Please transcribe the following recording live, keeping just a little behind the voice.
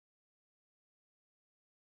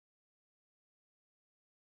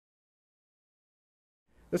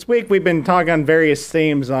This week we've been talking on various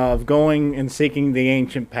themes of going and seeking the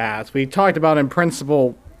ancient paths. We talked about in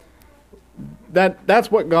principle that's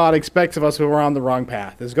what God expects of us when we're on the wrong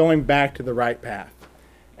path, is going back to the right path.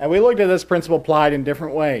 And we looked at this principle applied in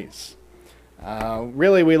different ways.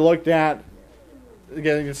 Really, we looked at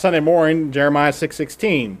again, Sunday morning, Jeremiah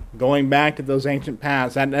 6:16, going back to those ancient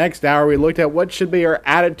paths. At the next hour, we looked at what should be our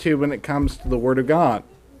attitude when it comes to the Word of God.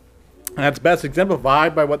 And that's best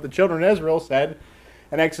exemplified by what the children of Israel said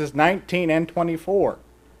in Exodus 19 and 24.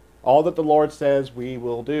 All that the Lord says we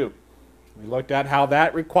will do. We looked at how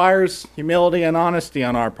that requires humility and honesty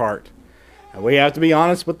on our part. And we have to be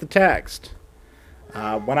honest with the text.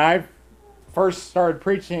 When I first started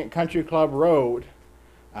preaching at Country Club Road,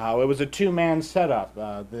 it was a two-man setup.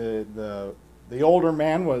 The older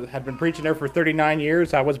man had been preaching there for 39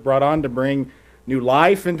 years. I was brought on to bring new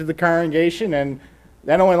life into the congregation, and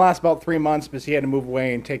that only lasted about 3 months because he had to move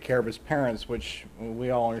away and take care of his parents, which we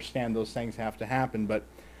all understand those things have to happen. But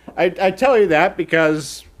I tell you that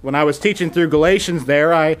because when I was teaching through Galatians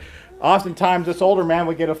there, oftentimes this older man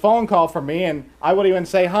would get a phone call from me, and I would even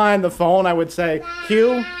say hi on the phone. I would say,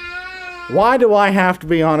 Hugh, why do I have to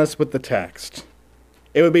be honest with the text?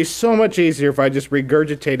 It would be so much easier if I just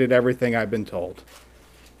regurgitated everything I've been told.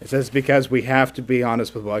 It says because we have to be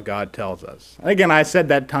honest with what God tells us. And again, I said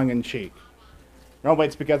that tongue in cheek. No, but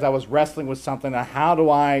it's because I was wrestling with something. How do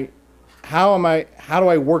I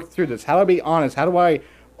work through this? How do I be honest? How do I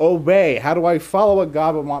obey? How do I follow what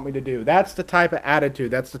God would want me to do? That's the type of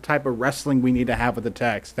attitude. That's the type of wrestling we need to have with the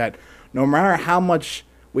text. That no matter how much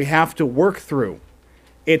we have to work through,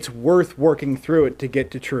 it's worth working through it to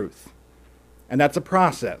get to truth. And that's a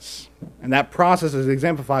process. And that process is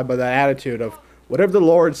exemplified by that attitude of whatever the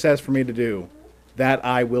Lord says for me to do, that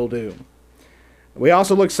I will do. We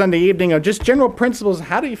also looked Sunday evening of just general principles.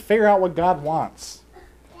 How do you figure out what God wants?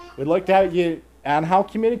 We looked at how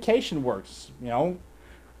communication works.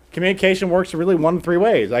 Communication works in really one of three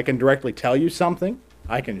ways. I can directly tell you something,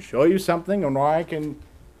 I can show you something, or I can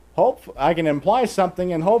imply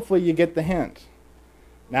something, and hopefully you get the hint.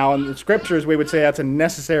 Now, in the scriptures, we would say that's a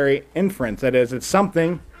necessary inference. That is, it's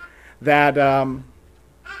something that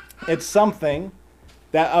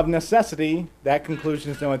of necessity, that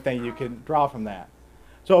conclusion is the only thing you can draw from that.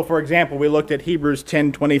 So, for example, we looked at Hebrews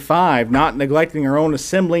 10:25, not neglecting our own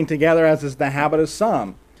assembling together as is the habit of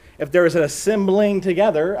some. If there is an assembling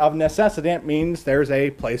together of necessity, it means there's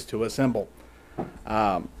a place to assemble.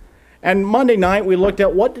 And Monday night, we looked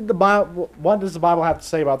at what does the Bible have to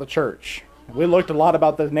say about the church? We looked a lot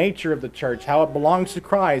about the nature of the church, how it belongs to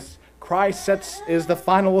Christ. Christ is the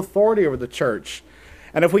final authority over the church.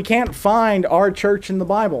 And if we can't find our church in the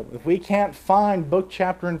Bible, if we can't find book,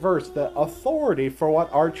 chapter, and verse, the authority for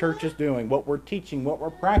what our church is doing, what we're teaching, what we're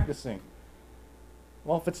practicing,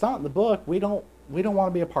 well, if it's not in the book, we don't want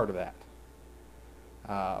to be a part of that.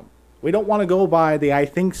 We don't want to go by the I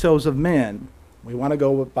think so's of men. We want to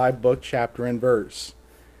go by book, chapter, and verse.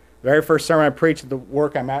 The very first sermon I preached at the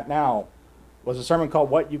work I'm at now was a sermon called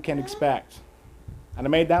What You Can Expect. And I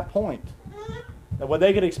made that point. That what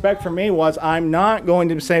they could expect from me was I'm not going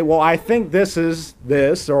to say, well, I think this is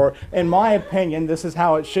this, or in my opinion, this is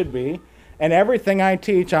how it should be. And everything I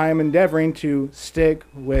teach, I am endeavoring to stick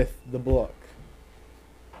with the book.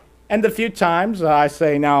 And the few times I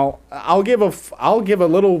say, now, I'll give a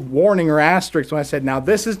little warning or asterisk when I said, now,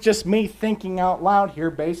 this is just me thinking out loud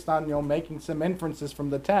here based on, making some inferences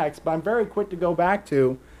from the text. But I'm very quick to go back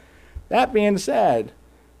to, that being said,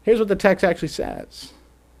 here's what the text actually says.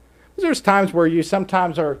 There's times where you're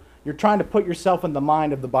trying to put yourself in the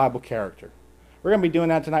mind of the Bible character. We're going to be doing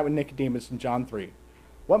that tonight with Nicodemus in John 3.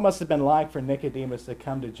 What must have been like for Nicodemus to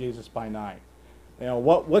come to Jesus by night?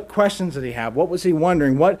 What questions did he have? What was he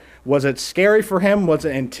wondering? Was it scary for him? Was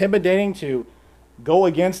it intimidating to go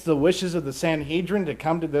against the wishes of the Sanhedrin to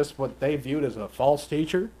come to this, what they viewed as a false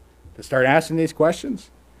teacher, to start asking these questions?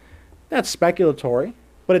 That's speculatory,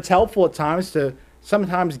 but it's helpful at times to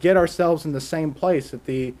sometimes get ourselves in the same place that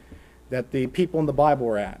the people in the Bible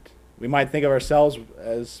are at. We might think of ourselves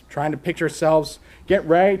as trying to picture ourselves get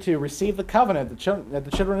ready to receive the covenant that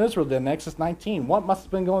the children of Israel did in Exodus 19. What must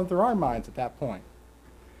have been going through our minds at that point?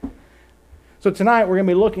 So tonight we're going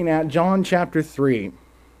to be looking at John chapter 3.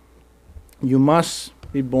 You must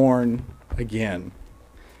be born again.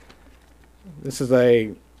 This is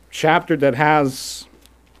a chapter that has,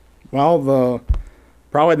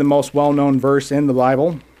 probably the most well-known verse in the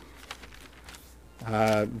Bible.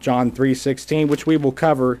 John 3:16, which we will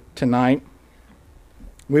cover tonight.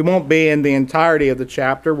 We won't be in the entirety of the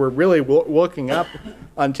chapter. We're really looking up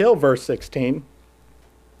until verse 16.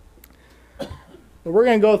 But we're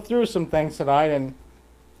going to go through some things tonight, and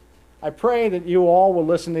I pray that you all will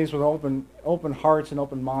listen to these with open hearts and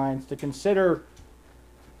open minds to consider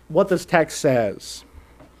what this text says.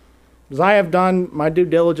 As I have done my due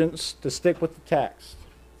diligence to stick with the text,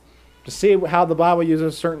 to see how the Bible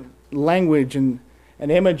uses certain language and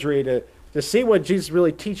imagery to see what Jesus is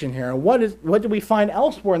really teaching here. And what do we find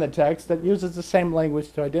elsewhere in the text that uses the same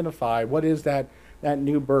language to identify what is that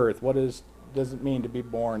new birth? What does it mean to be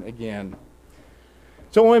born again?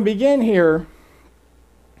 So when we begin here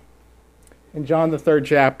in John the 3rd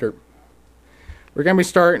chapter, we're going to be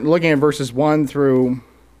starting looking at verses 1 through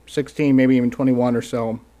 16, maybe even 21 or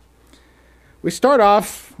so. We start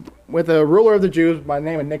off with a ruler of the Jews by the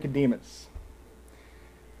name of Nicodemus.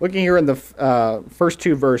 Looking here in the first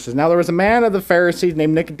two verses. Now there was a man of the Pharisees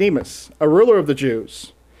named Nicodemus, a ruler of the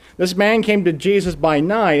Jews. This man came to Jesus by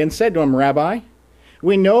night and said to him, Rabbi,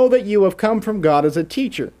 we know that you have come from God as a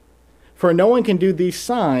teacher, for no one can do these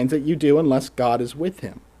signs that you do unless God is with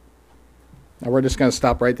him. Now we're just going to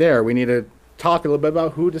stop right there. We need to talk a little bit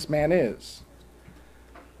about who this man is.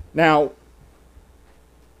 Now,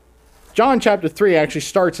 John chapter 3 actually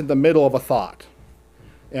starts in the middle of a thought.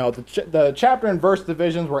 You know, the chapter and verse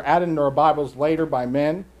divisions were added into our Bibles later by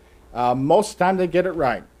men. Most of the time they get it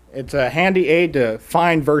right. It's a handy aid to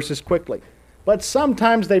find verses quickly. But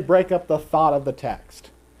sometimes they break up the thought of the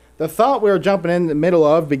text. The thought we were jumping in the middle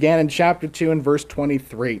of began in chapter 2 and verse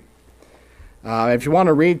 23. If you want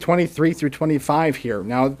to read 23 through 25 here.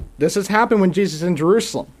 Now, this has happened when Jesus is in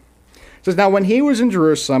Jerusalem. It says, now when he was in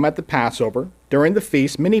Jerusalem at the Passover, during the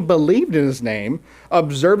feast, many believed in his name,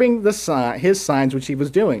 observing his signs which he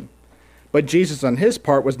was doing. But Jesus on his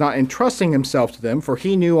part was not entrusting himself to them, for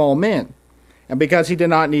he knew all men. And because he did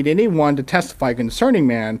not need anyone to testify concerning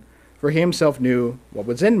man, for he himself knew what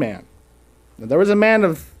was in man. Now, there was a man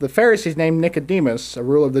of the Pharisees named Nicodemus, a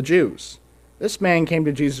ruler of the Jews. This man came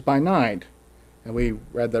to Jesus by night. And we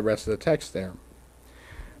read the rest of the text there.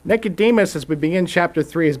 Nicodemus, as we begin chapter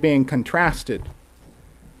 3, is being contrasted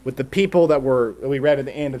with the people that we read at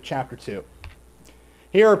the end of chapter 2.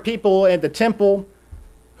 Here are people at the temple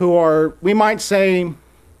who are, we might say,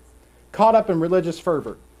 caught up in religious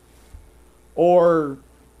fervor or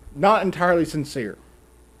not entirely sincere.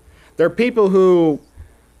 They're people who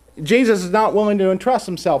Jesus is not willing to entrust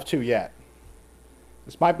himself to yet.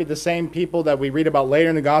 This might be the same people that we read about later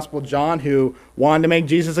in the Gospel of John who wanted to make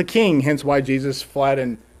Jesus a king, hence why Jesus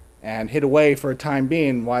fled and hid away for a time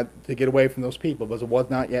being to get away from those people, because it was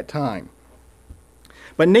not yet time.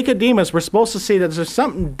 But Nicodemus, we're supposed to see that there's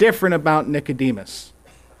something different about Nicodemus.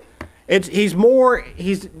 He's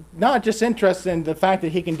not just interested in the fact that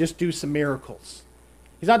he can just do some miracles.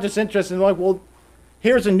 He's not just interested in, like, well,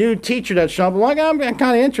 here's a new teacher that's shown up. I'm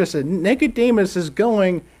kind of interested. Nicodemus is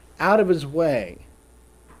going out of his way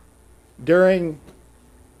during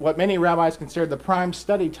what many rabbis consider the prime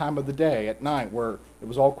study time of the day at night, where it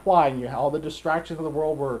was all quiet and all the distractions of the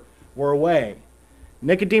world were away.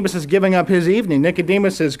 Nicodemus is giving up his evening.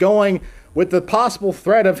 Nicodemus is going with the possible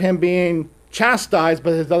threat of him being chastised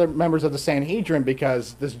by his other members of the Sanhedrin,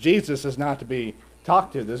 because this Jesus is not to be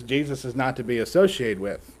talked to. This Jesus is not to be associated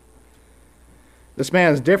with. This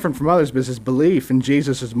man is different from others because his belief in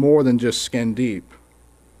Jesus is more than just skin deep.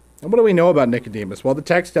 And what do we know about Nicodemus? Well, the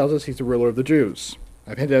text tells us he's a ruler of the Jews.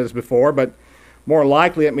 I've hinted at this before, but more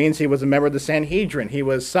likely it means he was a member of the Sanhedrin. He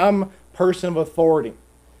was some person of authority.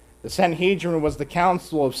 The Sanhedrin was the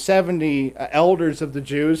council of 70 elders of the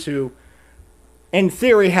Jews who, in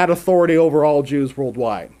theory, had authority over all Jews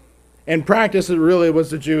worldwide. In practice, it really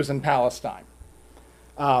was the Jews in Palestine.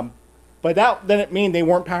 But that didn't mean they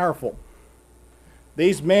weren't powerful.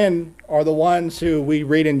 These men are the ones who we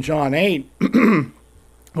read in John 8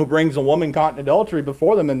 who brings a woman caught in adultery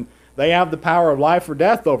before them, and they have the power of life or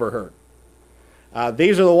death over her.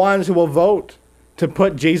 These are the ones who will vote to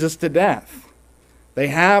put Jesus to death. They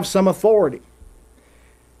have some authority.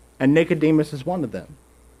 And Nicodemus is one of them.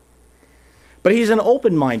 But he's an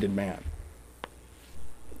open-minded man.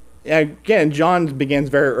 Again, John begins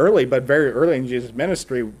very early, but very early in Jesus'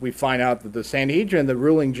 ministry, we find out that the Sanhedrin, the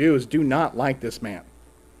ruling Jews, do not like this man.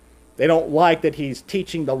 They don't like that he's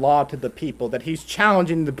teaching the law to the people, that he's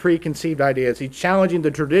challenging the preconceived ideas. He's challenging the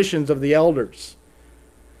traditions of the elders.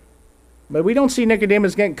 But we don't see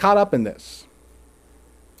Nicodemus getting caught up in this.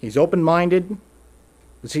 He's open-minded.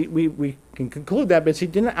 We can conclude that because he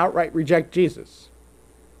didn't outright reject Jesus.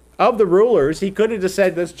 Of the rulers, he could have just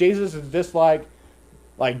said this Jesus is just like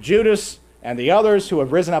Judas and the others who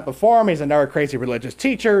have risen up before him. He's another crazy religious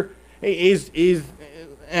teacher.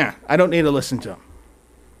 I don't need to listen to him.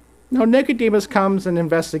 No, Nicodemus comes and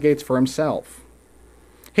investigates for himself.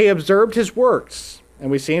 He observed his works, and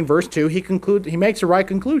we see in verse 2 he makes a right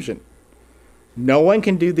conclusion. No one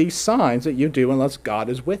can do these signs that you do unless God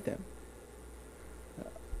is with him.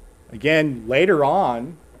 Again, later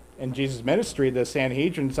on in Jesus' ministry, the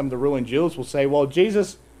Sanhedrin, some of the ruling Jews will say, well,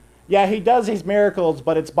 Jesus, yeah, he does these miracles,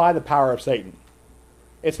 but it's by the power of Satan.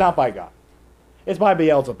 It's not by God. It's by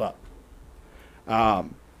Beelzebub. But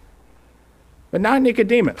not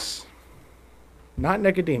Nicodemus. Not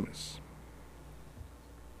Nicodemus.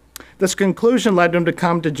 This conclusion led him to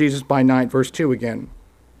come to Jesus by night, verse 2 again.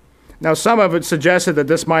 Now, some of it suggested that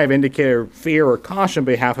this might have indicated fear or caution on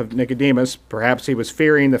behalf of Nicodemus. Perhaps he was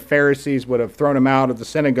fearing the Pharisees would have thrown him out of the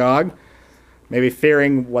synagogue, maybe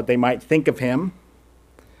fearing what they might think of him.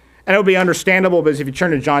 And it would be understandable, because if you turn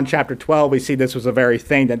to John chapter 12, we see this was a very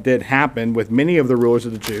thing that did happen with many of the rulers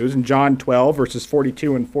of the Jews. In John 12, verses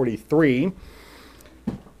 42 and 43,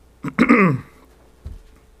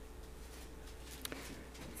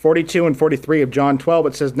 42 and 43 of John 12,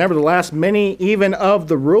 it says, nevertheless, many even of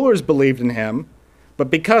the rulers believed in him, but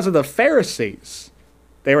because of the Pharisees,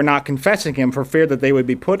 they were not confessing him for fear that they would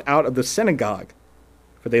be put out of the synagogue,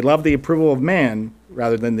 for they loved the approval of man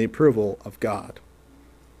rather than the approval of God.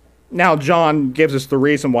 Now, John gives us the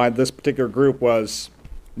reason why this particular group was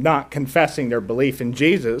not confessing their belief in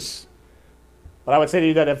Jesus. But I would say to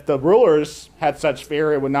you that if the rulers had such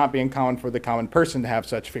fear, it would not be uncommon for the common person to have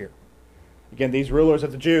such fear. Again, these rulers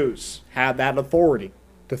of the Jews had that authority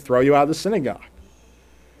to throw you out of the synagogue.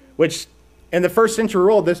 Which, in the first century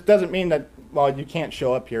world, this doesn't mean that, well, you can't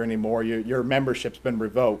show up here anymore. Your membership's been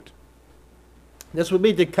revoked. This would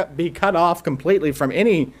be to be cut off completely from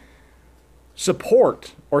any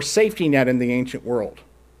support or safety net in the ancient world.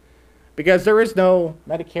 Because there is no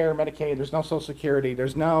Medicare, Medicaid, there's no Social Security,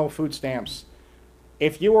 there's no food stamps.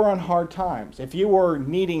 If you were on hard times, if you were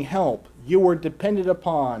needing help, you were dependent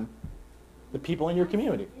upon the people in your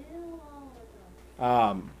community.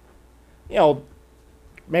 Maybe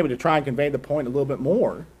to try and convey the point a little bit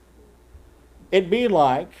more, it'd be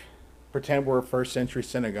like, pretend we're a first century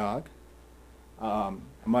synagogue. I'm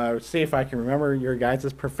going to see if I can remember your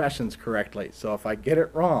guys' professions correctly. So if I get it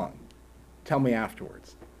wrong, tell me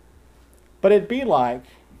afterwards. But it'd be like,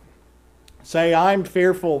 say I'm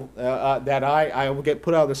fearful that I will get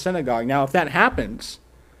put out of the synagogue. Now, if that happens,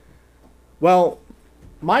 well,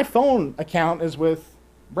 my phone account is with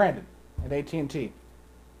Brenden at AT&T.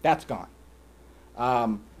 That's gone.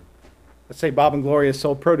 Let's say Bob and Gloria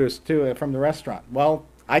sold produce too from the restaurant. Well,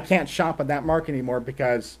 I can't shop at that market anymore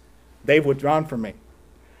because they've withdrawn from me.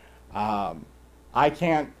 I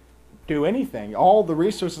can't do anything. All the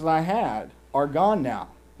resources I had are gone now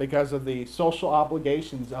because of the social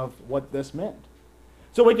obligations of what this meant.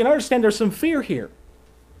 So we can understand there's some fear here.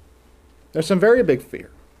 There's some very big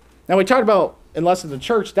fear. Now we talked about in Lessons of the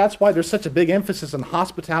Church, that's why there's such a big emphasis on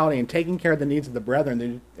hospitality and taking care of the needs of the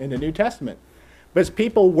brethren in the New Testament. Because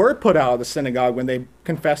people were put out of the synagogue when they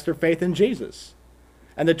confessed their faith in Jesus.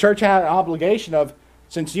 And the church had an obligation of,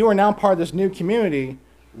 since you are now part of this new community,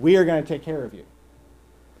 we are going to take care of you.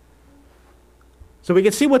 So we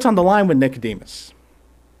can see what's on the line with Nicodemus.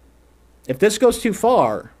 If this goes too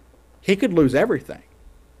far, he could lose everything.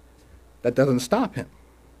 That doesn't stop him.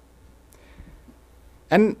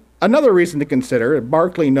 And another reason to consider,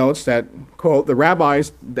 Barclay notes that, quote, the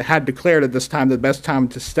rabbis had declared at this time the best time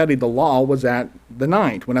to study the law was at the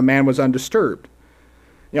night, when a man was undisturbed.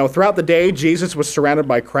 Throughout the day, Jesus was surrounded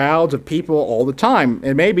by crowds of people all the time.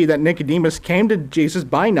 It may be that Nicodemus came to Jesus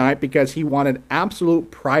by night because he wanted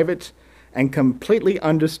absolute private and completely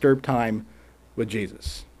undisturbed time with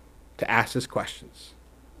Jesus to ask his questions.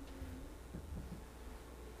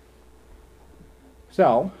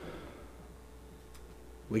 So,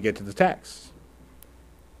 we get to the text.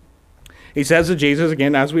 He says to Jesus,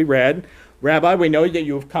 again, as we read, Rabbi, we know that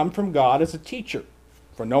you have come from God as a teacher,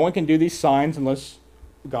 for no one can do these signs unless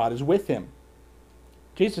God is with him.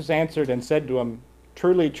 Jesus answered and said to him,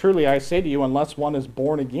 truly, truly, I say to you, unless one is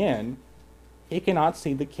born again, he cannot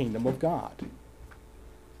see the kingdom of God.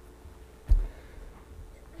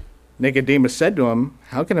 Nicodemus said to him,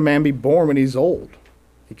 how can a man be born when he's old?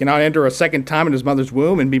 He cannot enter a second time in his mother's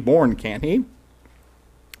womb and be born, can he?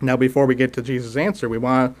 Now, before we get to Jesus' answer, we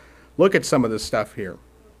want to look at some of this stuff here.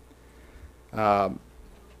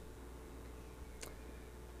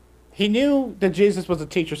 He knew that Jesus was a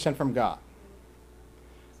teacher sent from God.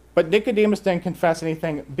 But Nicodemus didn't confess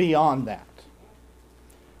anything beyond that.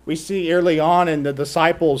 We see early on in the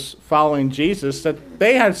disciples following Jesus that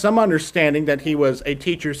they had some understanding that he was a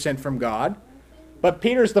teacher sent from God. But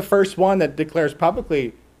Peter's the first one that declares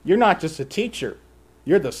publicly, you're not just a teacher.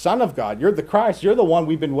 You're the Son of God. You're the Christ. You're the one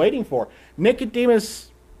we've been waiting for. Nicodemus,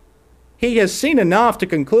 he has seen enough to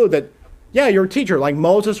conclude that, yeah, you're a teacher, like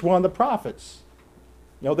Moses, one of the prophets.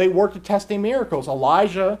 They worked at testing miracles.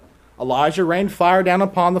 Elijah rained fire down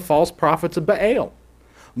upon the false prophets of Baal.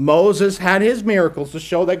 Moses had his miracles to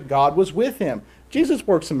show that God was with him. Jesus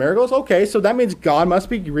worked some miracles. Okay, so that means God must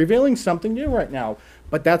be revealing something new right now.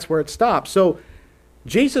 But that's where it stops. So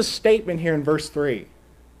Jesus' statement here in verse 3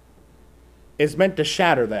 is meant to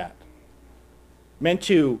shatter that. Meant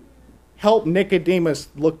to help Nicodemus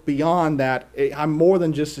look beyond that. I'm more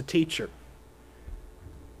than just a teacher.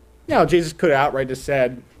 Jesus could have outright just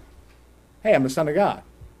said, hey, I'm the Son of God.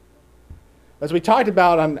 As we talked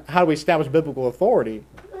about on how do we establish biblical authority,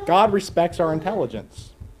 God respects our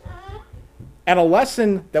intelligence. And a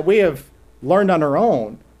lesson that we have learned on our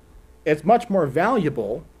own is much more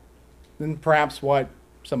valuable than perhaps what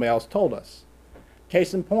somebody else told us.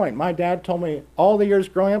 Case in point, my dad told me all the years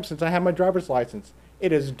growing up since I had my driver's license,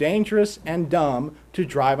 it is dangerous and dumb to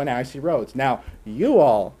drive on icy roads. Now, you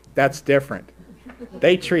all, that's different.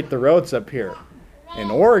 They treat the roads up here.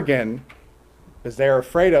 In Oregon, because they're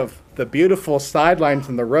afraid of the beautiful sidelines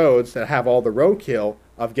in the roads that have all the roadkill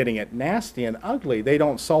of getting it nasty and ugly, they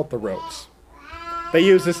don't salt the roads. They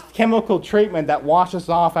use this chemical treatment that washes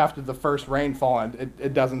off after the first rainfall and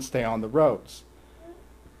it doesn't stay on the roads.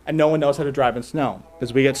 And no one knows how to drive in snow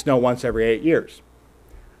because we get snow once every 8 years.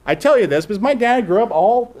 I tell you this because my dad grew up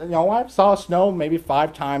I saw snow maybe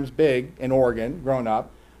 5 times big in Oregon growing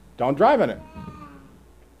up. Don't drive in it.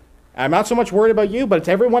 I'm not so much worried about you, but it's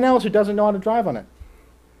everyone else who doesn't know how to drive on it.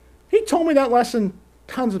 He told me that lesson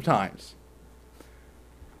tons of times.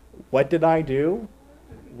 What did I do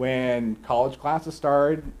when college classes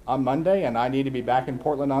started on Monday and I needed to be back in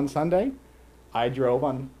Portland on Sunday? I drove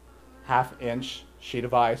on half-inch sheet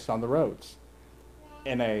of ice on the roads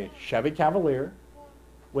in a Chevy Cavalier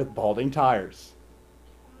with balding tires.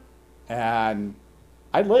 And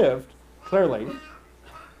I lived, clearly.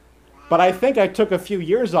 But I think I took a few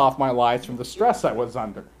years off my life from the stress I was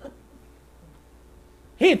under.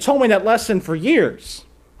 He had told me that lesson for years.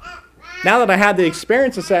 Now that I had the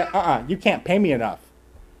experience, I said, you can't pay me enough.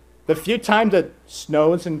 The few times it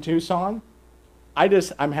snows in Tucson,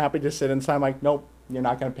 I'm happy to sit inside. I'm like, nope, you're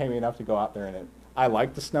not going to pay me enough to go out there in it. I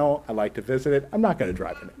like the snow. I like to visit it. I'm not going to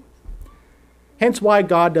drive in it. Hence why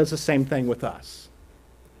God does the same thing with us.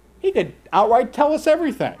 He could outright tell us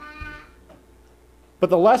everything. But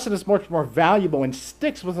the lesson is much more valuable and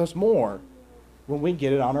sticks with us more when we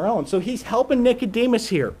get it on our own. So he's helping Nicodemus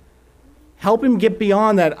here. Help him get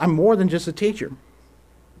beyond that. I'm more than just a teacher.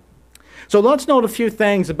 So let's note a few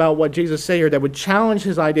things about what Jesus said here that would challenge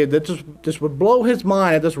his idea, that just would blow his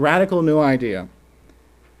mind at this radical new idea.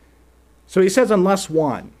 So he says, unless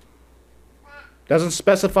one. Doesn't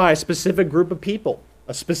specify a specific group of people,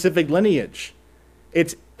 a specific lineage.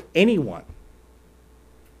 It's anyone.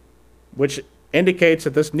 Which indicates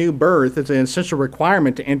that this new birth is an essential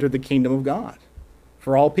requirement to enter the kingdom of God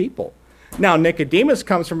for all people. Now, Nicodemus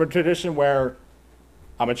comes from a tradition where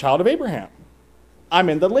I'm a child of Abraham. I'm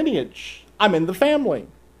in the lineage. I'm in the family.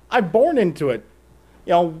 I'm born into it.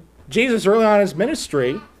 Jesus early on in his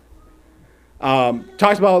ministry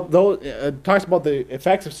talks about the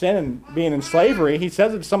effects of sin and being in slavery. He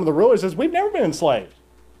says it to some of the rulers, says, we've never been enslaved.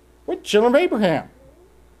 We're children of Abraham.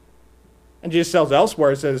 And Jesus tells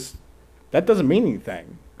elsewhere, says, that doesn't mean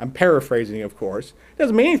anything. I'm paraphrasing, of course. It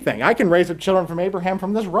doesn't mean anything. I can raise up children from Abraham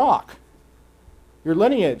from this rock. Your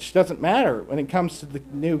lineage doesn't matter when it comes to the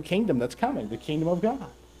new kingdom that's coming, the kingdom of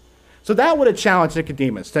God. So that would have challenged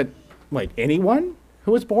Nicodemus, that, anyone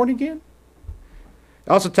who is born again? It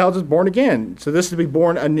also tells us born again. So this is to be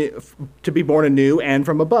born anew and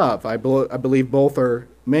from above. I believe both are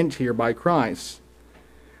meant here by Christ.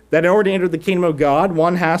 That in order to enter the kingdom of God,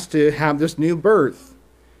 one has to have this new birth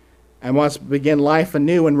and must begin life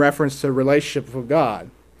anew in reference to a relationship with God.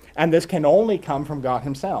 And this can only come from God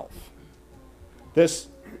himself. This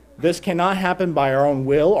cannot happen by our own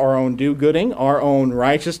will, our own do-gooding, our own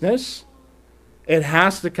righteousness. It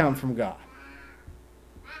has to come from God.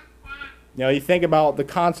 You think about the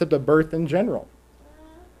concept of birth in general.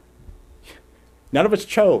 None of us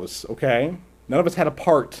chose, okay? None of us had a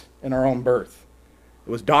part in our own birth. It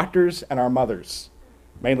was doctors and our mothers,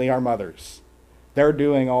 mainly our mothers. They're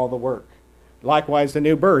doing all the work. Likewise, the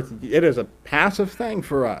new birth, it is a passive thing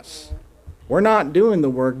for us. We're not doing the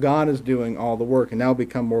work. God is doing all the work, and that will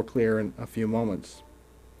become more clear in a few moments.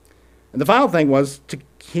 And the final thing was,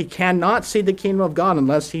 he cannot see the kingdom of God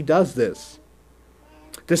unless he does this.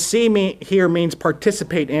 To see me here means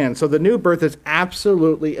participate in. So the new birth is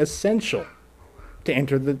absolutely essential to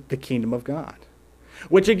enter the kingdom of God.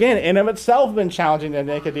 Which again, in of itself, has been challenging to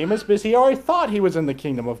Nicodemus because he already thought he was in the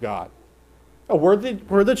kingdom of God. Oh, we're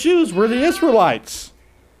the Jews, we're the Israelites.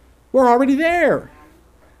 We're already there.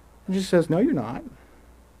 And Jesus says, no, you're not.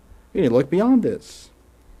 You need to look beyond this.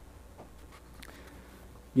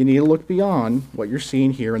 You need to look beyond what you're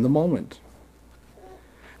seeing here in the moment.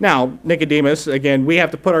 Now, Nicodemus, again, we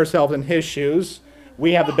have to put ourselves in his shoes.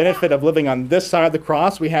 We have the benefit of living on this side of the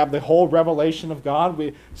cross. We have the whole revelation of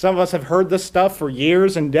God. Some of us have heard this stuff for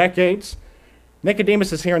years and decades.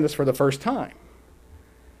 Nicodemus is hearing this for the first time.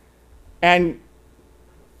 And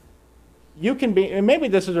you can be, and maybe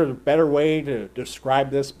this is a better way to describe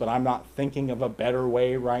this, but I'm not thinking of a better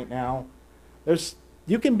way right now.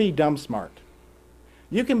 You can be dumb smart.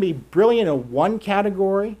 You can be brilliant in one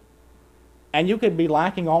category, and you could be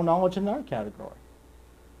lacking all knowledge in another category.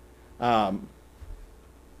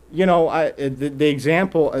 The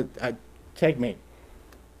example, take me.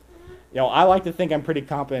 I like to think I'm pretty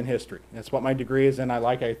competent in history. That's what my degree is in. I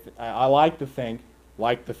like to think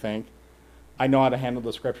I know how to handle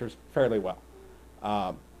the scriptures fairly well.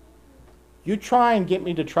 You try and get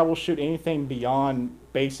me to troubleshoot anything beyond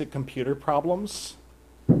basic computer problems,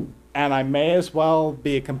 and I may as well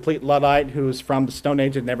be a complete Luddite who's from the Stone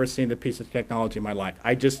Age and never seen a piece of technology in my life.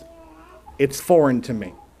 It's foreign to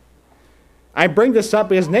me. I bring this up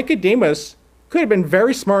because Nicodemus could have been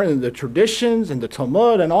very smart in the traditions and the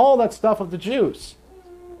Talmud and all that stuff of the Jews.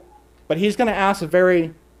 But he's going to ask a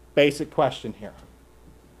very basic question here.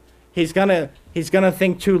 He's going to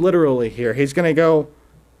think too literally here. He's going to go,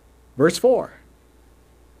 verse 4.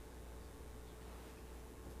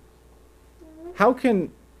 How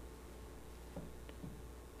can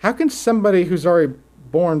somebody who's already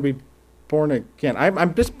born be born again?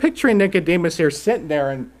 I'm just picturing Nicodemus here sitting there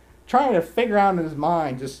and trying to figure out in his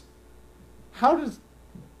mind just how does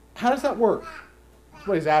that work? That's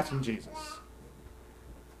what he's asking Jesus.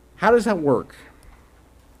 How does that work?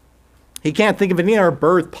 He can't think of any other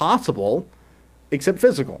birth possible except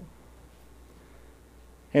physical.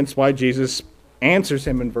 Hence why Jesus answers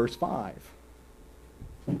him in verse 5.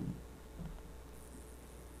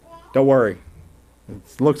 Don't worry.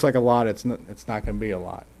 It looks like a lot. It's not going to be a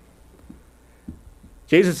lot.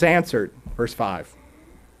 Jesus answered, verse 5.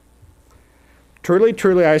 Truly,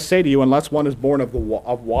 truly, I say to you, unless one is born of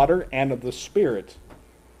water and of the Spirit,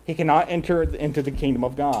 he cannot enter into the kingdom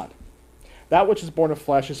of God. That which is born of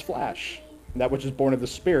flesh is flesh, and that which is born of the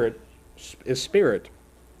Spirit is spirit.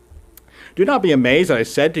 Do not be amazed that I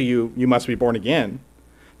said to you, you must be born again.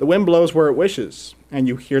 The wind blows where it wishes, and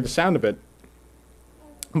you hear the sound of it,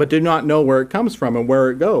 but do not know where it comes from and where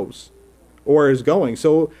it goes, or is going.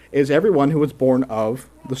 So is everyone who is born of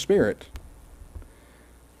the Spirit.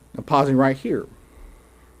 Now, pausing right here.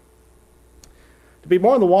 To be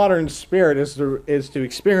born of the water and the Spirit is to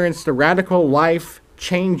experience the radical,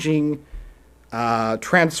 life-changing,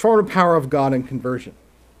 transformative power of God in conversion.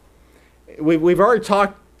 We've already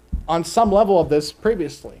talked on some level of this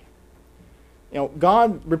previously.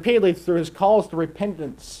 God repeatedly, through his calls to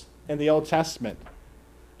repentance in the Old Testament,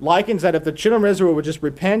 likens that if the children of Israel would just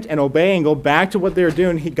repent and obey and go back to what they were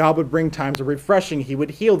doing, God would bring times of refreshing. He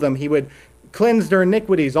would heal them. He would cleanse their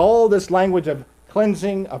iniquities. All this language of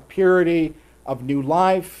cleansing, of purity, of new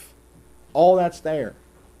life, all that's there.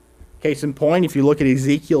 Case in point, if you look at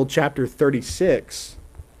Ezekiel chapter 36,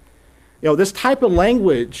 this type of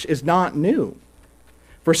language is not new.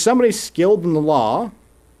 For somebody skilled in the law,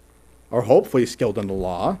 or hopefully skilled in the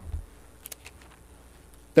law,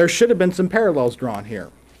 there should have been some parallels drawn here.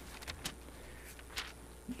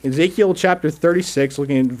 Ezekiel chapter 36,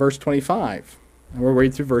 looking at verse 25. And we'll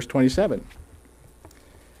read through verse 27.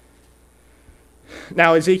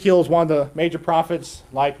 Now, Ezekiel is one of the major prophets,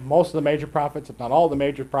 like most of the major prophets, if not all the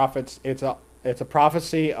major prophets. It's a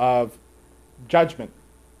prophecy of judgment.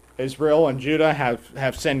 Israel and Judah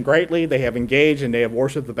have sinned greatly. They have engaged and they have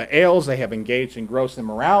worshipped the Baals. They have engaged in gross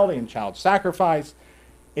immorality and child sacrifice.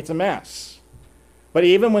 It's a mess. But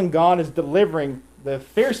even when God is delivering the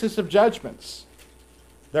fiercest of judgments,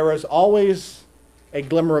 there is always a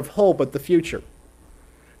glimmer of hope at the future.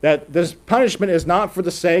 That this punishment is not for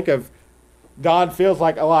the sake of God feels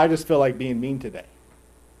like, I just feel like being mean today.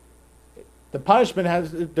 The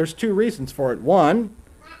punishment there's two reasons for it. One,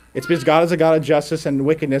 it's because God is a God of justice and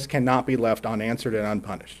wickedness cannot be left unanswered and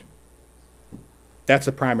unpunished. That's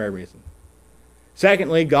the primary reason.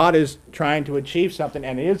 Secondly, God is trying to achieve something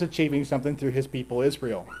and is achieving something through his people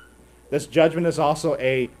Israel. This judgment is also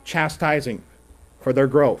a chastising for their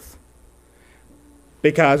growth.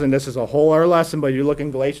 Because, and this is a whole other lesson, but you look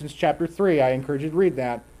in Galatians chapter 3, I encourage you to read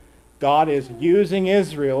that, God is using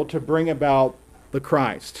Israel to bring about the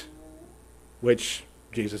Christ, which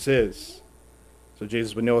Jesus is. So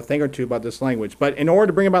Jesus would know a thing or two about this language. But in order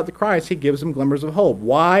to bring about the Christ, he gives them glimmers of hope.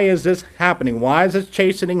 Why is this happening? Why is this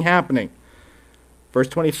chastening happening? Verse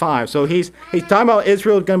 25. So he's talking about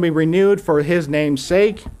Israel is going to be renewed for his name's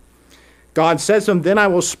sake. God says to him, then I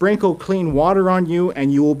will sprinkle clean water on you,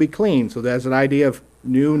 and you will be clean. So there's an idea of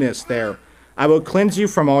newness there. I will cleanse you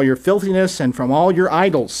from all your filthiness and from all your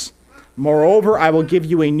idols. Moreover, I will give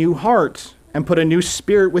you a new heart and put a new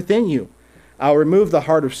spirit within you. I will remove the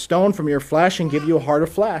heart of stone from your flesh and give you a heart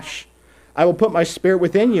of flesh. I will put my spirit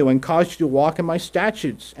within you and cause you to walk in my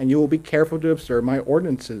statutes, and you will be careful to observe my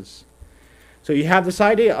ordinances. So you have this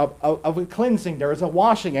idea of a cleansing. There is a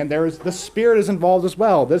washing, and there is the Spirit is involved as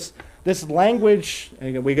well. This language,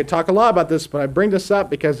 and we could talk a lot about this, but I bring this up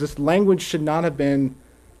because this language should not have been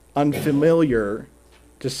unfamiliar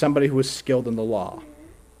to somebody who was skilled in the law.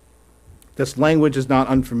 This language is not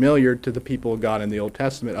unfamiliar to the people of God in the Old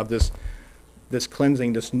Testament of this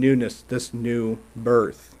cleansing, this newness, this new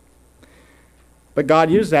birth. But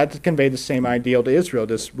God used that to convey the same ideal to Israel,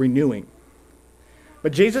 this renewing.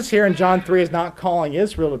 But Jesus here in John 3 is not calling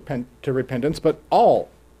Israel to repentance, but all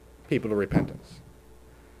people to repentance.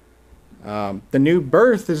 The new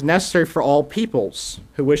birth is necessary for all peoples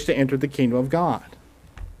who wish to enter the kingdom of God.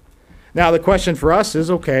 Now the question for us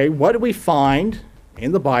is, okay, what do we find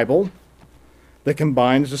in the Bible that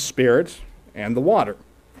combines the Spirit and the water?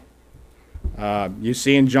 You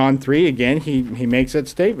see in John 3, again, he makes that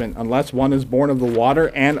statement. Unless one is born of the water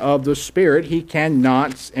and of the Spirit, he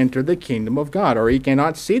cannot enter the kingdom of God, or he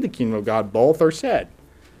cannot see the kingdom of God. Both are said.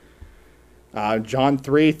 John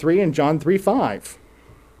 3:3 and John 3:5.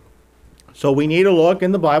 So we need to look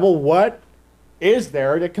in the Bible, what is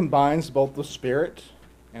there that combines both the Spirit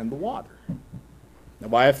and the water? Now,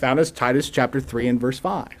 what I have found is Titus chapter 3 and verse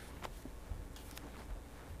 5.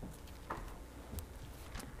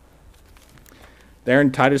 There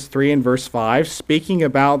in Titus 3 and verse 5, speaking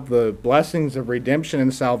about the blessings of redemption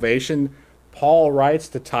and salvation, Paul writes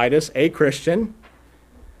to Titus, a Christian,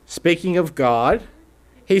 speaking of God,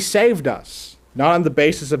 he saved us, not on the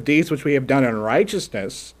basis of deeds which we have done in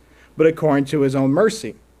righteousness, but according to his own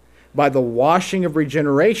mercy, by the washing of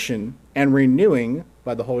regeneration and renewing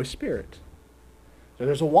by the Holy Spirit. So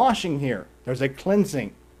there's a washing here. There's a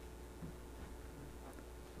cleansing.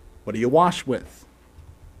 What do you wash with?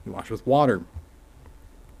 You wash with water.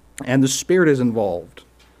 And the Spirit is involved.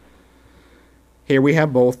 Here we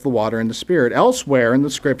have both the water and the Spirit. Elsewhere in the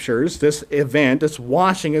Scriptures, this event, this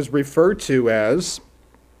washing, is referred to as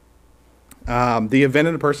the event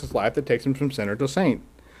in a person's life that takes him from sinner to saint.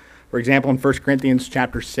 For example, in 1 Corinthians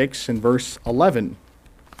chapter 6 and verse 11.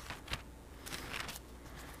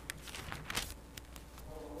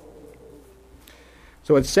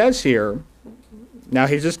 So it says here, now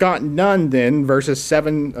he's just gotten done then, verses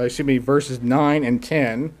 9 and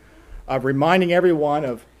 10, of reminding everyone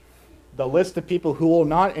of the list of people who will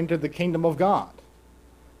not enter the kingdom of God.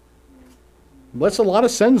 Lists a lot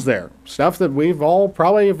of sins there, stuff that we've all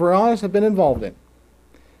probably, if we're honest, have been involved in.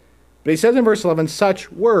 But he says in verse 11,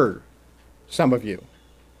 such were some of you.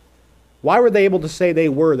 Why were they able to say they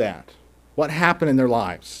were that? What happened in their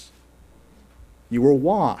lives? You were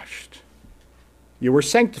washed. You were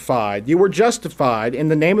sanctified. You were justified in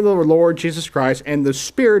the name of the Lord Jesus Christ and the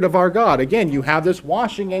Spirit of our God. Again, you have this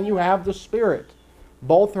washing and you have the Spirit.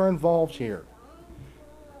 Both are involved here.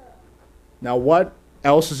 Now, what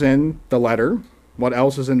else is in the letter? What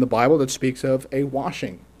else is in the Bible that speaks of a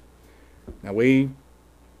washing? Now, we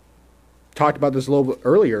talked about this a little bit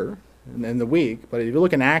earlier in the week, but if you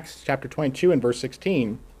look in Acts chapter 22 and verse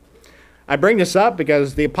 16, I bring this up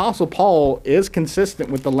because the Apostle Paul is consistent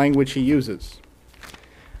with the language he uses.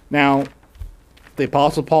 Now, the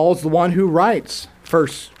Apostle Paul is the one who writes 1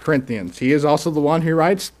 Corinthians. He is also the one who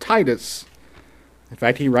writes Titus. In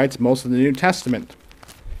fact, he writes most of the New Testament.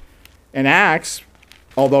 In Acts,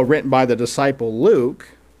 although written by the disciple Luke,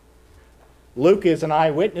 Luke is an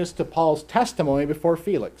eyewitness to Paul's testimony before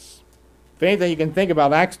Felix. If anything you can think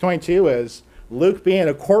about Acts 22 is Luke being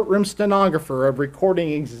a courtroom stenographer of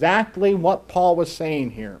recording exactly what Paul was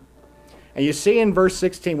saying here. And you see in verse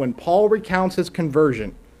 16, when Paul recounts his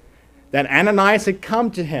conversion, that Ananias had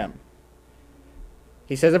come to him.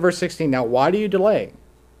 He says in verse 16, now why do you delay?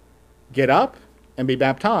 Get up and be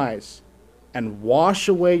baptized and wash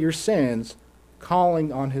away your sins,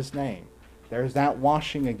 calling on his name. There's that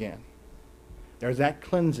washing again. There's that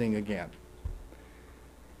cleansing again.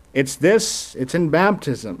 It's in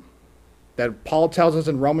baptism that Paul tells us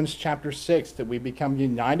in Romans chapter 6 that we become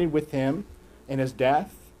united with him in his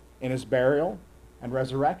death, in his burial, and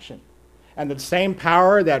resurrection. And the same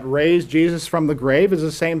power that raised Jesus from the grave is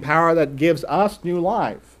the same power that gives us new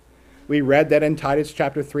life. We read that in Titus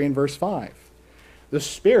chapter 3 and verse 5. The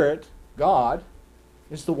Spirit, God,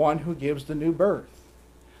 is the one who gives the new birth.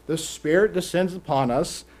 The Spirit descends upon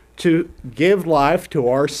us to give life to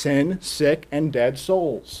our sin, sick, and dead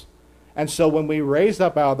souls. And so when we raised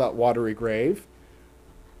up out of that watery grave,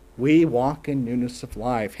 we walk in newness of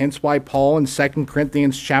life. Hence why Paul in 2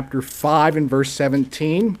 Corinthians chapter 5 and verse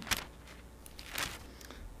 17,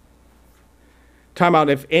 talking about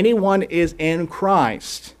if anyone is in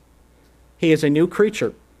Christ, he is a new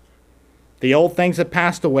creature. The old things have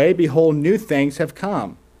passed away, behold, new things have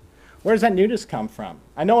come. Where does that newness come from?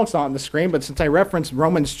 I know it's not on the screen, but since I referenced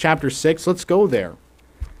Romans chapter 6, let's go there.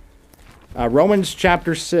 Romans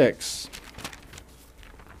chapter 6.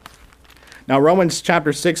 Now, Romans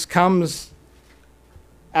chapter 6 comes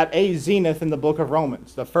at a zenith in the book of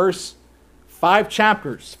Romans. The first 5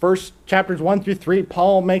 chapters, first chapters 1 through 3,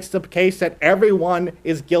 Paul makes the case that everyone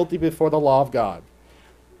is guilty before the law of God.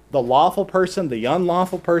 The lawful person, the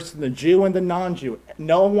unlawful person, the Jew and the non-Jew.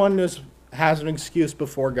 No one has an excuse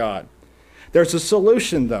before God. There's a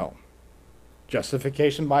solution, though.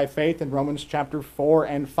 Justification by faith in Romans chapter 4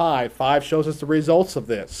 and 5. 5 shows us the results of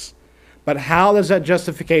this. But how does that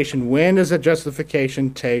justification, when does that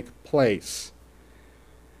justification take place?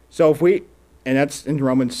 So and that's in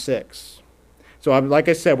Romans 6. So like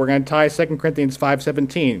I said, we're going to tie 2 Corinthians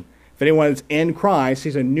 5:17. If anyone is in Christ,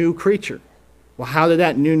 he's a new creature. Well, how did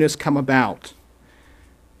that newness come about?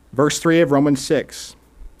 Verse 3 of Romans 6.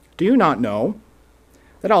 Do you not know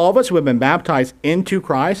that all of us who have been baptized into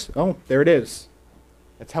Christ, oh, there it is.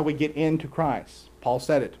 That's how we get into Christ. Paul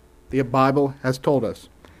said it. The Bible has told us.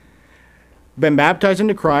 Been baptized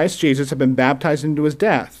into Christ, Jesus have been baptized into his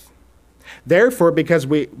death. Therefore, because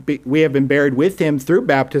we have been buried with him through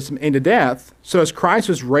baptism into death, so as Christ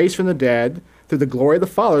was raised from the dead through the glory of the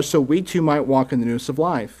Father, so we too might walk in the newness of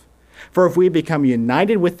life. For if we become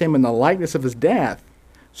united with him in the likeness of his death,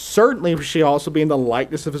 certainly we shall also be in the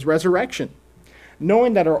likeness of his resurrection,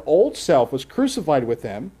 knowing that our old self was crucified with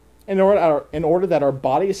him, in order that our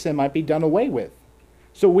body of sin might be done away with,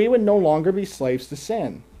 so we would no longer be slaves to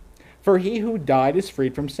sin. For he who died is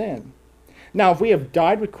freed from sin. Now, if we have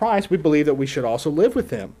died with Christ, we believe that we should also live with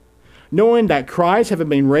him, knowing that Christ, having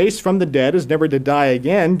been raised from the dead, is never to die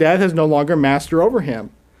again. Death has no longer master over him.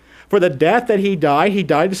 For the death that he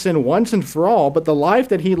died to sin once and for all, but the life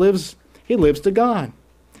that he lives to God.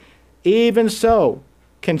 Even so,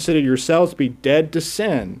 consider yourselves to be dead to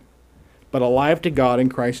sin, but alive to God in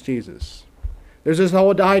Christ Jesus. There's this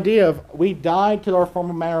whole idea of we died to our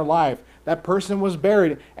former manner of life. That person was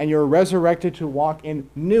buried, and you're resurrected to walk in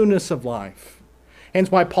newness of life.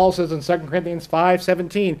 Hence why Paul says in 2 Corinthians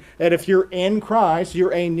 5:17 that if you're in Christ,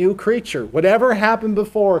 you're a new creature. Whatever happened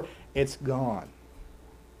before, it's gone.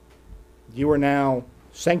 You are now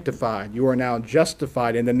sanctified. You are now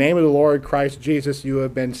justified. In the name of the Lord Christ Jesus, you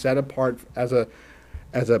have been set apart as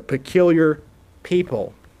a peculiar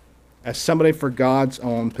people, as somebody for God's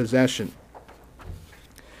own possession.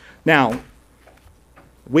 Now,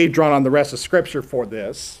 we've drawn on the rest of Scripture for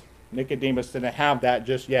this. Nicodemus didn't have that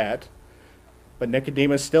just yet, but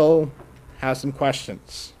Nicodemus still has some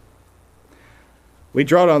questions. We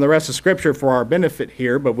draw on the rest of Scripture for our benefit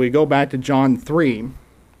here, but we go back to John 3.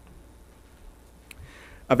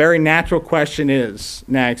 A very natural question is,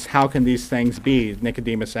 next, how can these things be?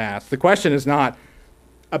 Nicodemus asked. The question is not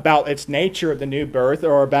about its nature of the new birth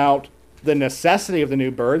or about the necessity of the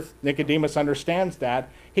new birth. Nicodemus understands that.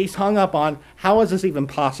 He's hung up on, how is this even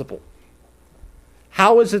possible?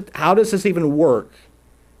 How does this even work?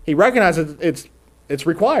 He recognizes it's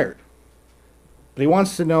required, but he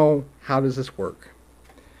wants to know, how does this work?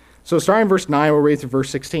 So starting in verse 9, we'll read through verse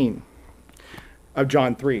 16 of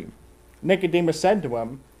John 3. Nicodemus said to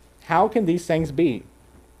him, how can these things be?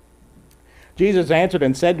 Jesus answered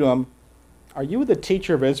and said to him, are you the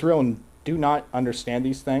teacher of Israel and do not understand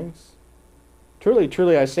these things? Truly,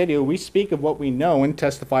 truly, I say to you, we speak of what we know and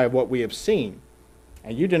testify of what we have seen,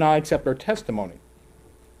 and you do not accept our testimony.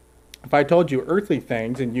 If I told you earthly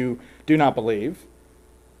things and you do not believe,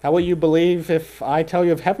 how will you believe if I tell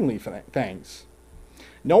you of heavenly things?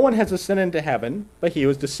 No one has ascended into heaven, but he who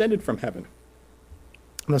is descended from heaven,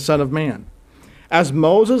 the Son of Man. As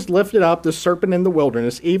Moses lifted up the serpent in the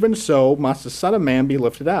wilderness, even so must the Son of Man be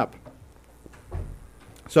lifted up,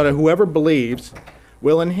 so that whoever believes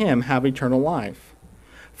will in him have eternal life.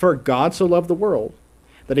 For God so loved the world,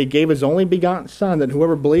 that he gave his only begotten Son, that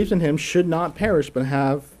whoever believes in him should not perish, but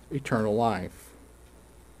have eternal life.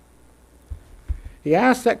 He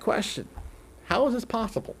asked that question, how is this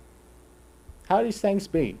possible? How do these things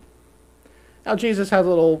be? Now Jesus has a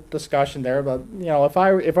little discussion there about, if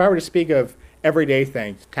I were to speak of everyday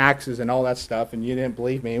things, taxes and all that stuff, and you didn't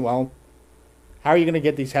believe me, well, how are you going to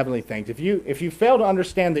get these heavenly things? If you fail to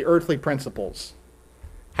understand the earthly principles,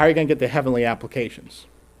 how are you going to get the heavenly applications?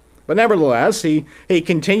 But nevertheless, he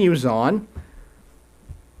continues on.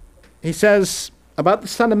 He says about the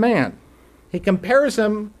Son of Man. he compares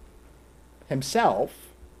himself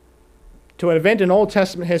to an event in Old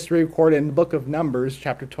Testament history recorded in the book of Numbers,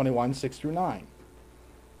 chapter 21, 6 through 9.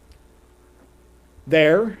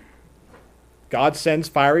 There, God sends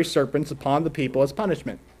fiery serpents upon the people as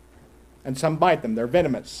punishment. And some bite them. They're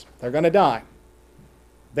venomous. They're going to die.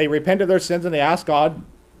 They repent of their sins and they ask God,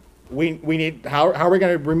 how are we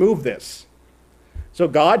going to remove this? So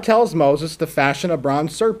God tells Moses to fashion a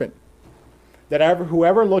bronze serpent, that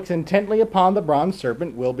whoever looks intently upon the bronze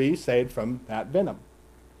serpent will be saved from that venom.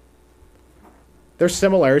 There's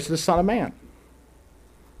similarities to the Son of Man.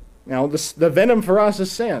 The venom for us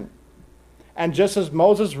is sin. And just as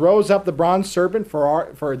Moses rose up the bronze serpent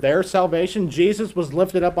for their salvation, Jesus was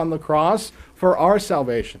lifted up on the cross for our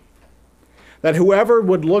salvation. That whoever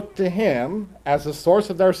would look to him as the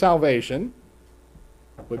source of their salvation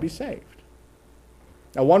would be saved.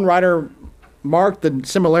 Now, one writer marked the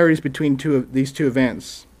similarities between these two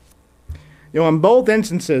events. In both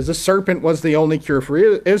instances, the serpent was the only cure for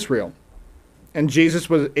Israel. And Jesus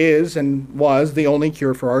is the only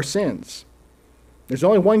cure for our sins. There's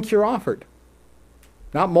only one cure offered.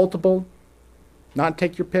 Not multiple, not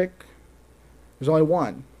take your pick. There's only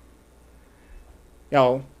one.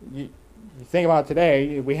 You think about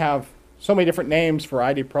today, we have so many different names for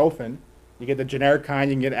ibuprofen. You get the generic kind,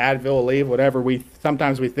 you can get Advil, Aleve, whatever.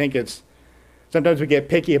 Sometimes we get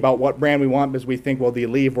picky about what brand we want because we think, well, the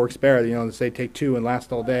Aleve works better. They say take 2 and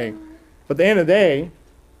last all day. But at the end of the day,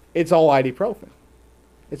 it's all ibuprofen.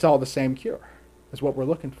 It's all the same cure. That's what we're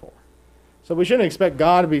looking for. So we shouldn't expect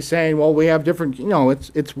God to be saying, well, we have different,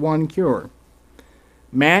 it's one cure.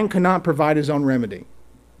 Man cannot provide his own remedy.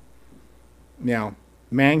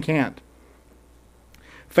 Man can't.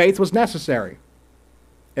 Faith was necessary.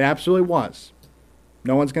 It absolutely was.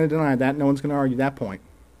 No one's going to deny that. No one's going to argue that point.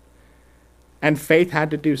 And faith had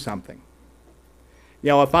to do something.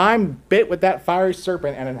 If I'm bit with that fiery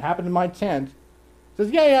serpent and it happened in my tent, says,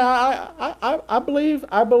 I believe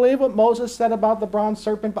what Moses said about the bronze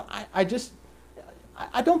serpent, but I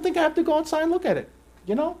don't think I have to go outside and look at it.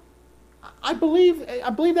 I believe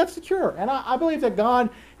that's the cure. And I believe that God,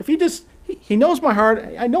 if he knows my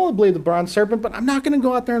heart, I know I believe the bronze serpent, but I'm not going to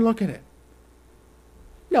go out there and look at it.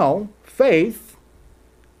 Faith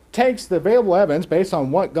takes the available evidence based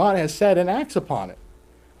on what God has said and acts upon it.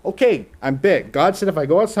 Okay, I'm bit. God said if I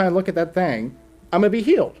go outside and look at that thing, I'm going to be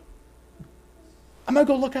healed. I'm going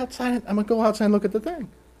to go look outside. I'm going to go outside and look at the thing.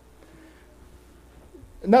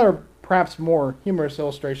 Another, perhaps more humorous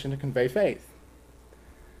illustration to convey faith.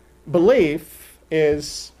 Belief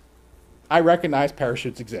is, I recognize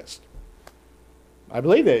parachutes exist. I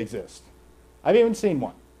believe they exist. I've even seen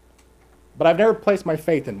one. But I've never placed my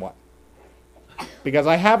faith in one. Because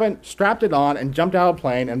I haven't strapped it on and jumped out of a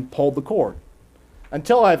plane and pulled the cord.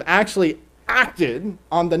 Until I've actually acted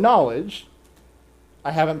on the knowledge,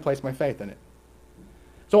 I haven't placed my faith in it.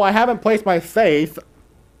 So I haven't placed my faith,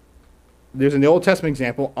 there's in the Old Testament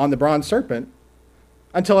example, on the bronze serpent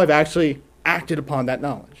until I've actually acted upon that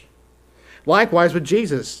knowledge. Likewise with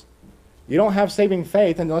Jesus. You don't have saving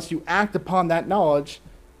faith unless you act upon that knowledge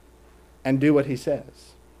and do what he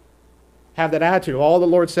says. Have that attitude of all the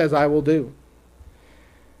Lord says I will do.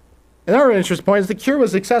 Another interesting point is the cure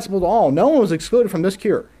was accessible to all. No one was excluded from this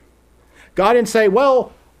cure. God didn't say,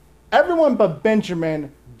 well, everyone but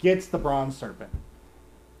Benjamin gets the bronze serpent.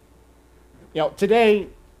 Today,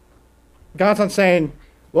 God's not saying,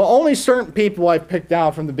 well, only certain people I've picked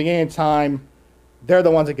out from the beginning of time, they're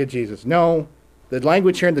the ones that get Jesus. No, the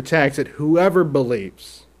language here in the text that whoever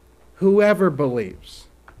believes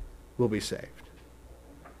will be saved.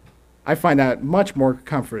 I find that much more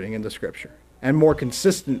comforting in the Scripture and more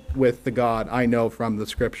consistent with the God I know from the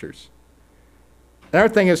Scriptures.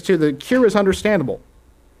 Another thing is, too, the cure is understandable.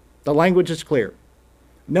 The language is clear.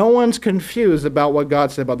 No one's confused about what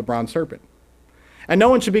God said about the bronze serpent. And no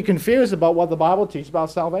one should be confused about what the Bible teaches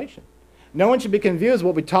about salvation. No one should be confused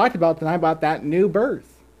what we talked about tonight about that new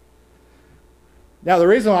birth. Now, the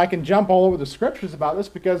reason why I can jump all over the Scriptures about this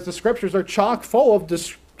because the Scriptures are chock full of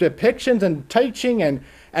depictions and teaching and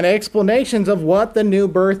explanations of what the new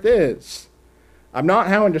birth is. I'm not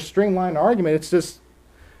having to streamline an argument. It's just,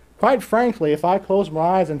 quite frankly, if I close my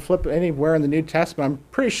eyes and flip anywhere in the New Testament, I'm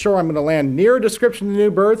pretty sure I'm going to land near a description of the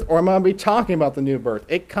new birth or I'm going to be talking about the new birth.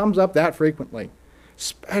 It comes up that frequently,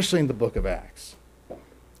 especially in the book of Acts.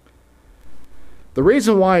 The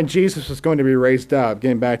reason why Jesus was going to be raised up,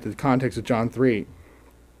 getting back to the context of John 3,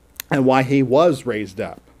 and why he was raised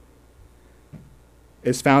up,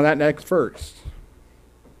 is found that next verse.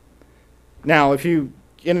 Now, if you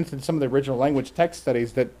get into some of the original language text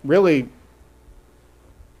studies, that really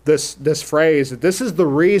this phrase, that this is the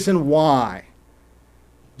reason why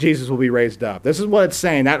Jesus will be raised up. This is what it's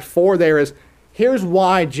saying. That for there is, here's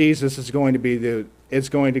why Jesus is going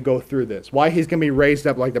to go through this. Why he's going to be raised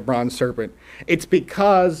up like the bronze serpent. It's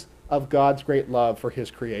because of God's great love for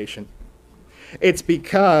his creation. It's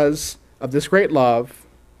because of this great love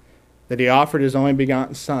that he offered his only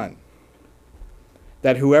begotten Son,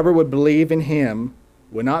 that whoever would believe in him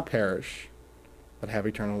would not perish, but have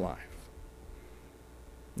eternal life.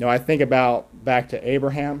 I think about back to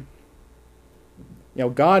Abraham.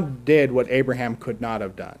 God did what Abraham could not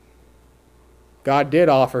have done. God did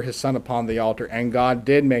offer his son upon the altar, and God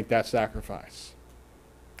did make that sacrifice.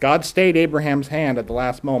 God stayed Abraham's hand at the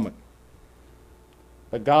last moment.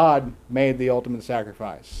 But God made the ultimate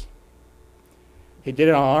sacrifice. He did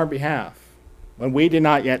it on our behalf. When we did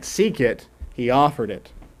not yet seek it, he offered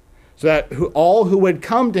it, so that all who would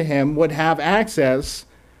come to him would have access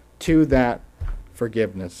to that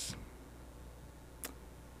forgiveness.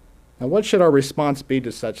 Now, what should our response be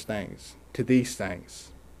to such things, to these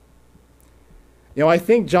things? I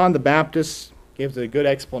think John the Baptist gives a good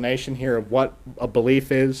explanation here of what a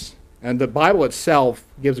belief is, and the Bible itself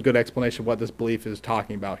gives a good explanation of what this belief is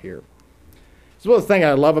talking about here. This is one of the things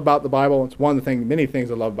I love about the Bible. It's one of the many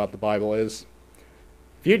things I love about the Bible is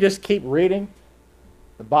if you just keep reading,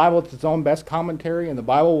 the Bible is its own best commentary, and the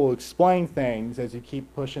Bible will explain things as you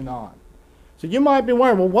keep pushing on. So you might be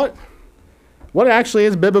wondering, well, what actually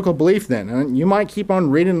is biblical belief then? And you might keep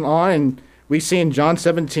on reading on, and we see in John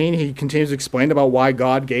 17, he continues to explain about why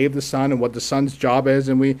God gave the Son and what the Son's job is.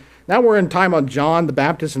 And now we're in time on John the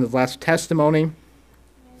Baptist and his last testimony.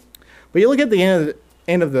 But you look at the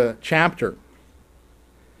end of the chapter.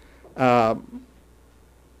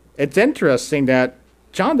 It's interesting that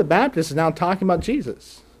John the Baptist is now talking about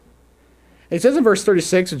Jesus. It says in verse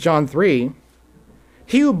 36 of John 3,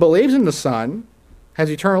 he who believes in the Son has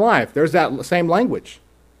eternal life. There's that same language.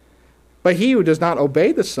 But he who does not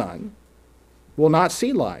obey the Son will not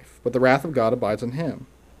see life, but the wrath of God abides on him.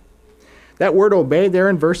 That word obey there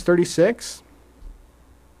in verse 36,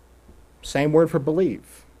 same word for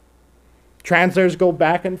believe. Translators go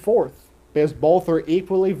back and forth because both are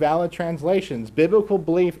equally valid translations. Biblical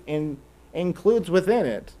belief includes within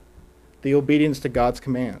it the obedience to God's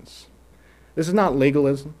commands. This is not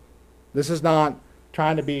legalism. This is not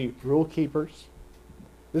trying to be rule keepers.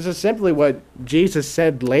 This is simply what Jesus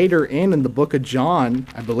said later in the book of John.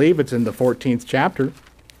 I believe it's in the 14th chapter.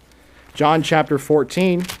 John chapter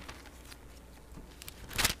 14.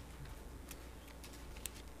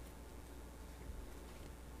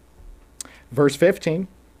 Verse 15.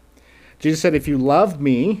 Jesus said, if you love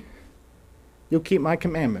me, you'll keep my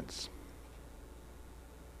commandments.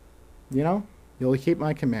 You'll keep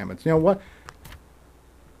my commandments. What?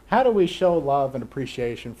 How do we show love and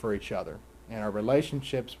appreciation for each other in our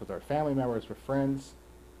relationships with our family members, with friends?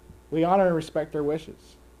 We honor and respect their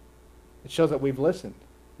wishes. It shows that we've listened.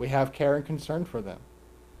 We have care and concern for them.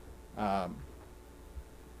 I'm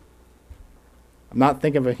not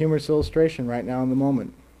thinking of a humorous illustration right now in the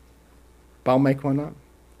moment, but I'll make one up.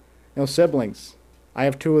 Siblings. I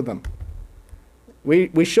have two of them.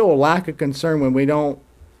 We show a lack of concern when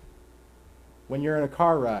you're in a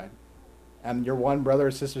car ride and your one brother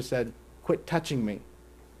or sister said, quit touching me,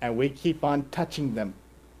 and we keep on touching them.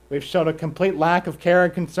 We've shown a complete lack of care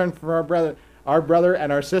and concern for our brother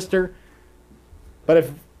and our sister. But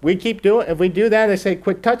if we do that, they say,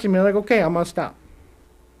 quit touching me, we're like, okay, I'm going to stop.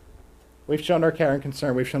 We've shown our care and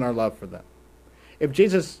concern. We've shown our love for them. If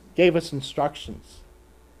Jesus gave us instructions,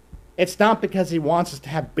 it's not because he wants us to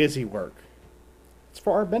have busy work. It's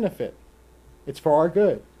for our benefit. It's for our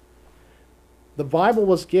good. The Bible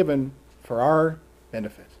was given for our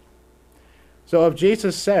benefit. So if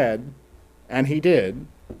Jesus said, and he did,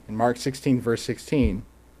 in Mark 16, verse 16,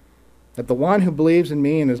 that the one who believes in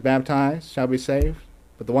me and is baptized shall be saved,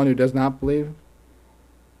 but the one who does not believe,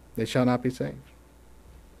 they shall not be saved.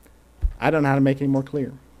 I don't know how to make it any more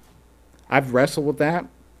clear. I've wrestled with that.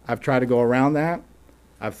 I've tried to go around that.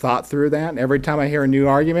 I've thought through that. Every time I hear a new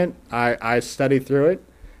argument, I study through it.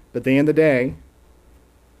 But at the end of the day,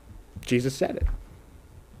 Jesus said it.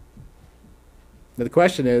 Now the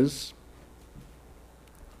question is,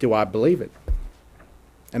 do I believe it?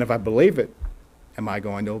 And if I believe it, am I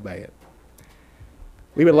going to obey it?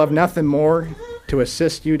 We would love nothing more to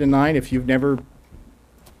assist you tonight if you've never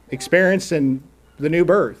experienced the new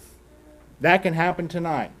birth. That can happen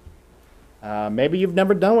tonight. Maybe you've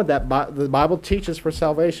never done what the Bible teaches for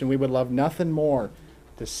salvation. We would love nothing more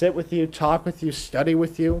to sit with you, talk with you, study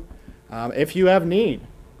with you. If you have need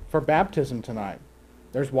for baptism tonight,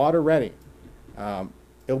 there's water ready.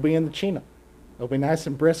 It'll be in the Chena. It'll be nice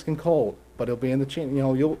and brisk and cold, but it'll be in the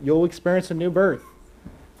Chena. You'll experience a new birth.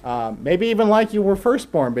 Maybe even like you were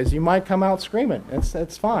firstborn, because you might come out screaming.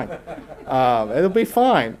 It's fine. It'll be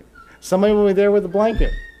fine. Somebody will be there with a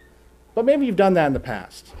blanket. But maybe you've done that in the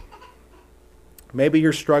past. Maybe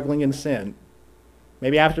you're struggling in sin.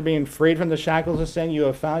 Maybe after being freed from the shackles of sin, you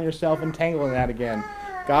have found yourself entangled in that again.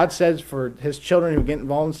 God says for his children who get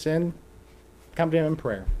involved in sin, come to him in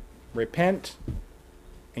prayer. Repent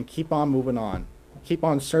and keep on moving on. Keep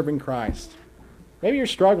on serving Christ. Maybe you're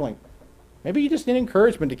struggling. Maybe you just need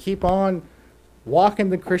encouragement to keep on walking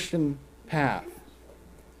the Christian path.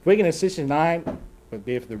 If we can assist you tonight, whether it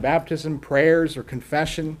be for baptism, prayers, or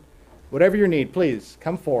confession, whatever your need, please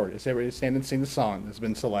come forward as everybody stand and sing the song that's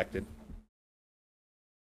been selected.